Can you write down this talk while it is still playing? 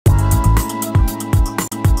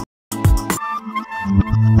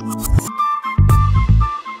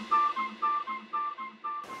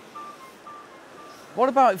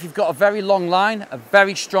about if you've got a very long line, a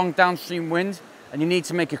very strong downstream wind, and you need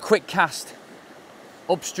to make a quick cast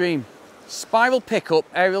upstream? Spiral pickup,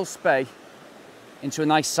 aerial spay into a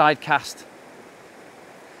nice side cast.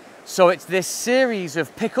 So it's this series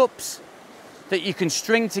of pickups that you can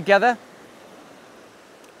string together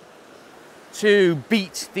to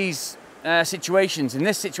beat these situations. In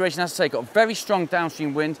this situation, as I say, got a very strong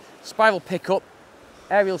downstream wind, spiral pickup,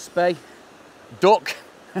 aerial spay, duck,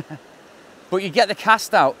 but you get the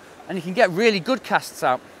cast out and you can get really good casts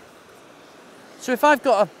out. So if I've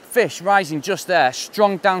got a fish rising just there,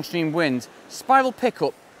 strong downstream wind, spiral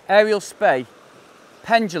pickup, aerial spay,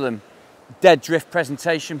 pendulum, dead drift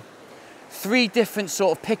presentation. 3 different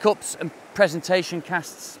sort of pickups and presentation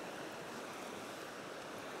casts.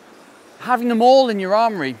 Having them all in your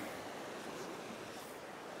armoury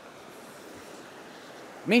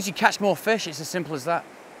means you catch more fish. It's as simple as that.